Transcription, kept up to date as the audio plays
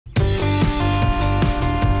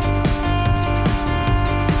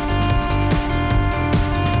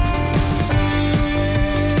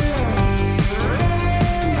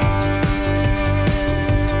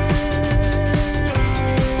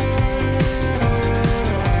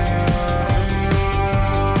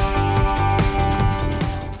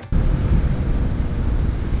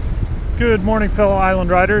Good morning, fellow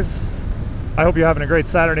island riders. I hope you're having a great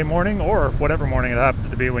Saturday morning, or whatever morning it happens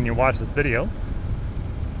to be when you watch this video.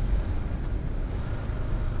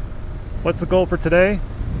 What's the goal for today?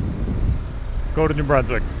 Go to New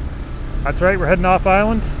Brunswick. That's right, we're heading off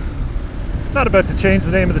island. Not about to change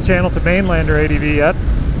the name of the channel to Mainland or ADV yet.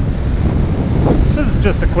 This is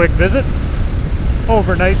just a quick visit.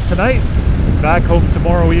 Overnight tonight, back home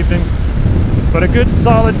tomorrow evening. But a good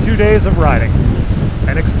solid 2 days of riding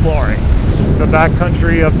and exploring the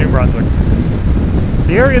backcountry of New Brunswick.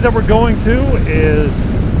 The area that we're going to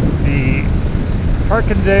is the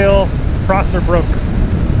Harkendale, Prosserbrook,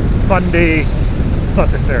 Fundy,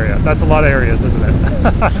 Sussex area. That's a lot of areas, isn't it?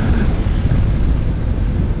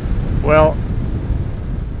 Well,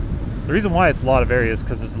 the reason why it's a lot of areas is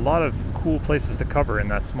because there's a lot of cool places to cover in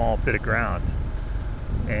that small bit of ground.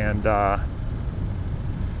 And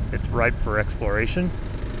it's ripe for exploration.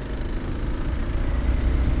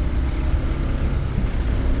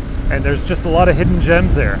 And there's just a lot of hidden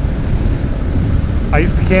gems there. I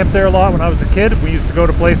used to camp there a lot when I was a kid. We used to go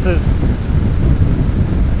to places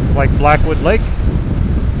like Blackwood Lake,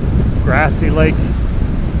 Grassy Lake.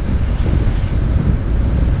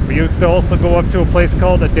 We used to also go up to a place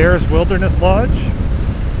called Adair's Wilderness Lodge,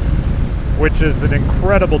 which is an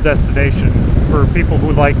incredible destination for people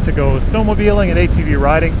who like to go snowmobiling and ATV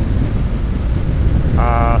riding.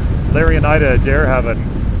 Larry and Ida Adair have an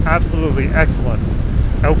absolutely excellent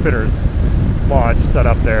outfitters lodge set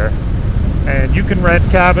up there, and you can rent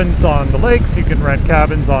cabins on the lakes, you can rent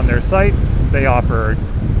cabins on their site. They offer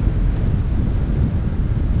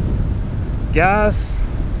gas,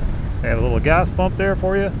 they have a little gas pump there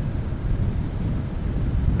for you,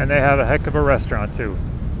 and they have a heck of a restaurant too,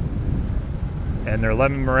 and their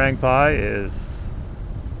lemon meringue pie is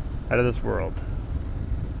out of this world.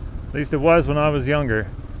 At least it was when I was younger.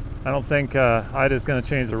 I don't think Ida's going to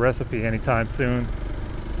change the recipe anytime soon.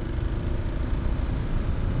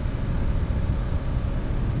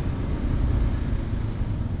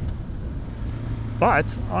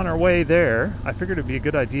 But on our way there, I figured it'd be a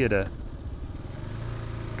good idea to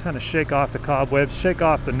kind of shake off the cobwebs, shake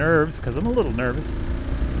off the nerves, because I'm a little nervous.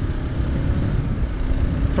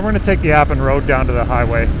 So we're going to take the Appin Road down to the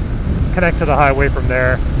highway, connect to the highway from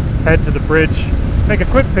there, head to the bridge, make a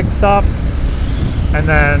quick pit stop, and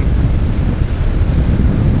then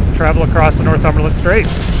travel across the Northumberland Strait.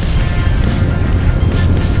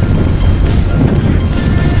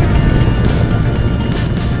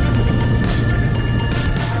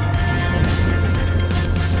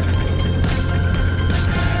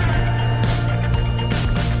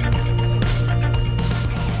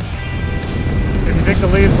 The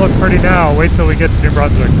leaves look pretty now. Wait till we get to New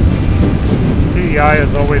Brunswick. PEI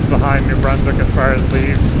is always behind New Brunswick as far as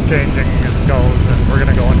leaves changing as it goes, and we're going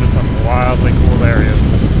to go into some wildly cool areas.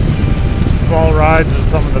 Fall rides are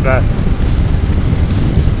some of the best.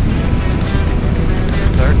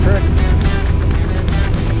 It's our trick.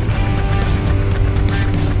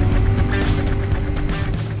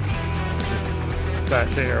 Just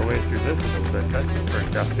sashay our way through this a little bit. This is pretty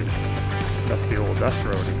dusty. Dusty old dust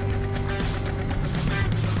roadie.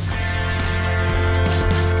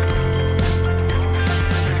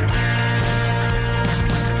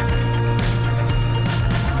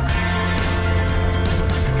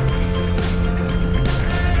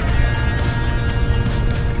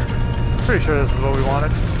 Pretty sure this is what we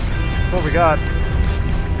wanted. It's what we got.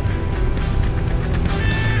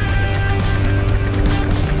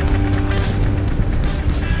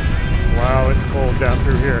 Wow, it's cold down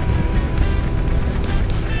through here.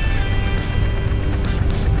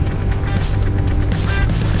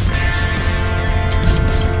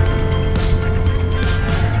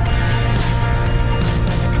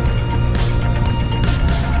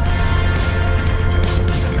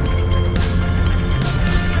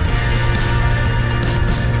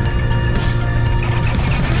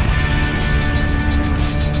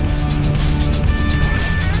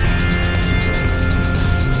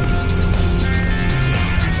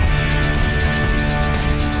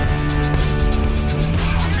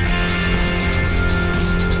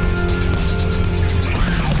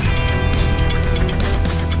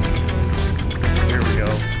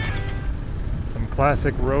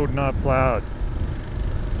 Classic road not plowed.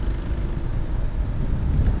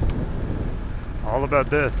 All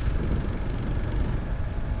about this.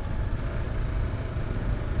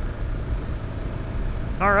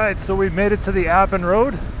 Alright, so we've made it to the Appin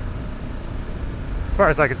Road. As far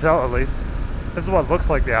as I can tell, at least. This is what looks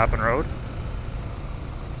like the Appin Road.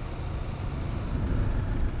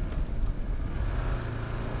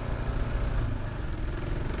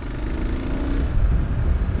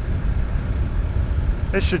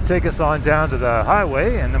 This should take us on down to the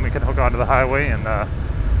highway, and then we can hook onto the highway and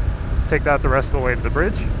take that the rest of the way to the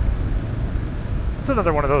bridge. It's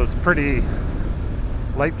another one of those pretty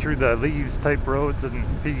light through the leaves type roads in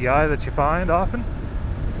PEI that you find often.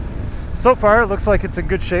 So far it looks like it's in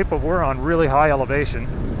good shape, but we're on really high elevation.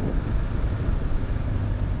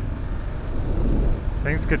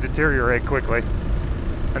 Things could deteriorate quickly,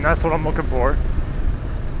 and that's what I'm looking for.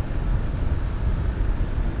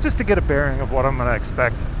 Just to get a bearing of what I'm going to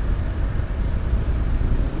expect.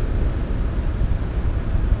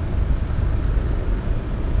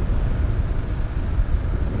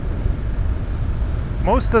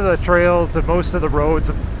 Most of the trails and most of the roads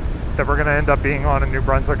that we're going to end up being on in New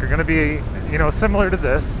Brunswick are going to be, you know, similar to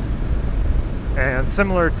this and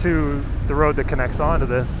similar to the road that connects onto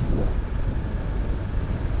this.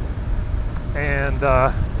 And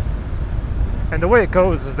the way it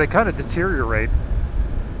goes is they kind of deteriorate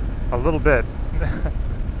a little bit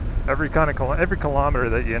every kilometer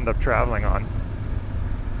that you end up traveling on.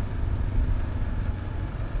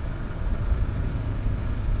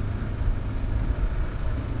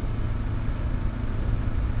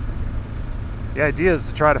 The idea is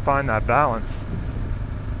to try to find that balance.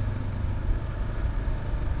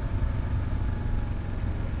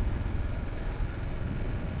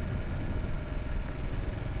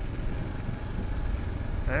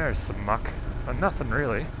 There's some muck, but nothing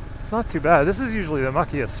really. It's not too bad. This is usually the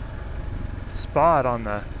muckiest spot on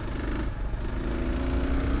the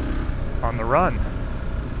run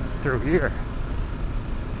through here.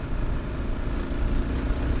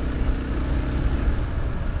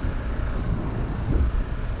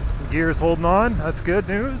 Gears holding on, that's good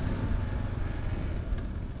news.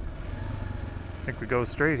 I think we go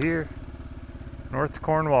straight here, north to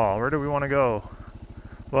Cornwall. Where do we want to go?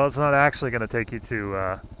 Well, it's not actually going to take you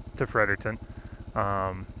to Fredericton.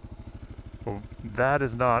 Well, that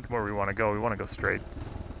is not where we want to go. We want to go straight.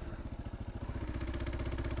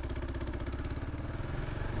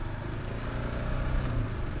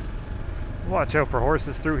 Watch out for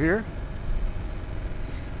horses through here.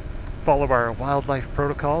 Follow our wildlife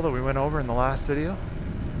protocol that we went over in the last video.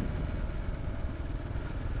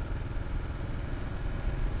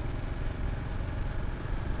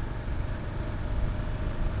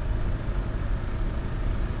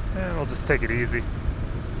 And we'll just take it easy.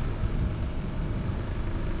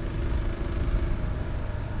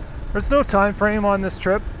 There's no time frame on this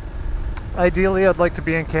trip. Ideally, I'd like to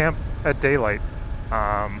be in camp at daylight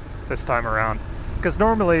this time around. Because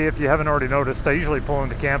normally, if you haven't already noticed, I usually pull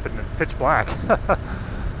into camp in pitch black.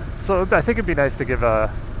 So I think it'd be nice to give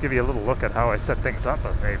you a little look at how I set things up,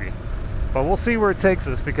 maybe. But we'll see where it takes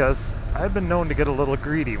us, because I've been known to get a little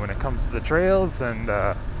greedy when it comes to the trails, and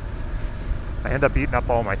I end up eating up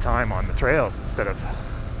all my time on the trails instead of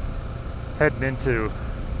heading into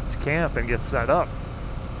camp and get set up.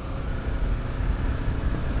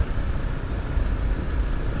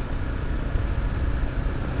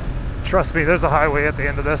 Trust me, there's a highway at the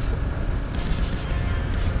end of this.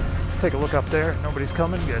 Let's take a look up there. Nobody's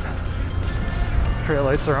coming. Good. Trail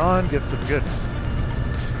lights are on. Give some good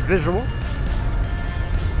visual.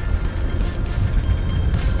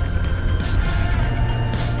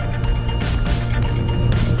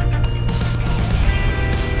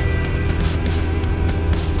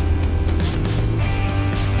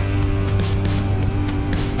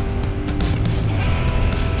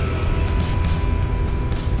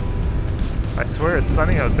 I swear it's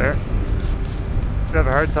sunny out there. You'd have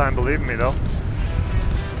a hard time believing me though.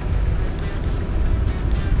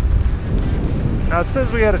 Now it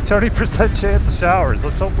says we had a 20% chance of showers.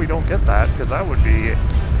 Let's hope we don't get that, because that would be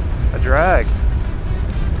a drag.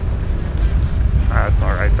 That's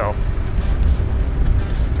alright though.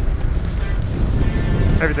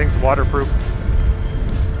 Everything's waterproofed.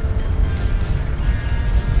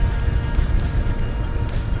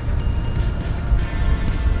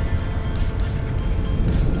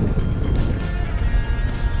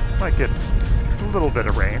 Might get a little bit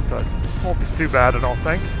of rain, but won't be too bad, I don't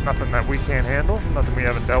think. Nothing that we can't handle, nothing we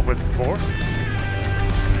haven't dealt with before.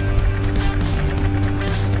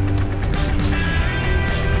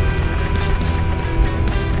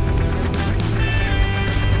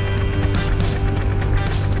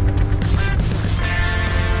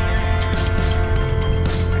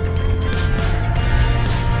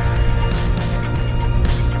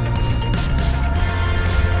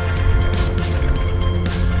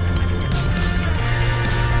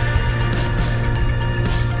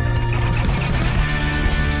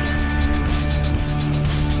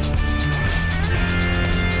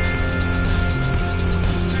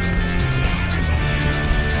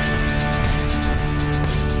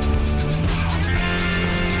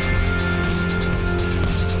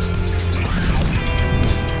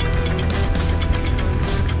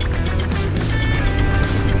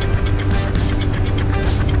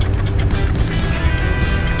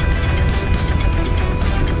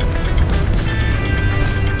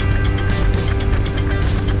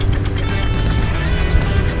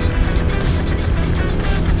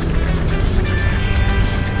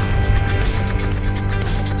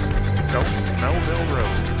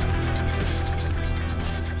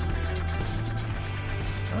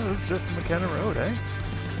 just the McKenna Road, eh?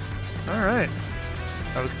 Alright.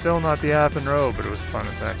 That was still not the Appin Road, but it was fun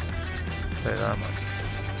as heck. I'll tell you that much.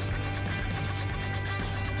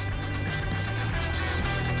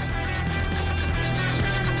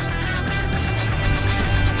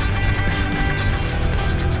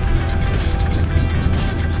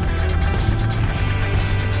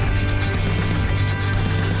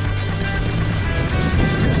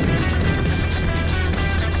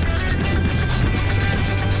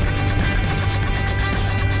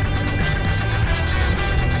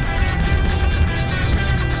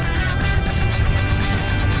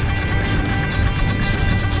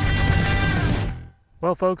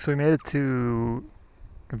 Well, folks, we made it to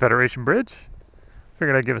Confederation Bridge.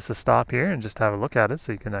 Figured I'd give us a stop here and just have a look at it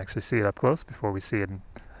so you can actually see it up close before we see it in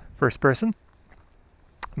first person.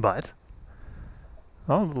 But,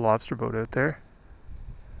 oh, the lobster boat out there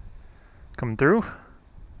coming through.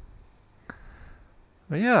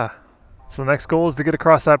 But yeah, so the next goal is to get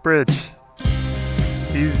across that bridge.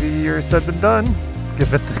 Easier said than done,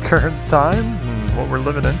 given the current times and what we're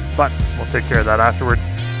living in. But we'll take care of that afterward,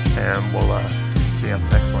 and we'll see you on the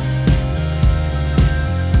next one.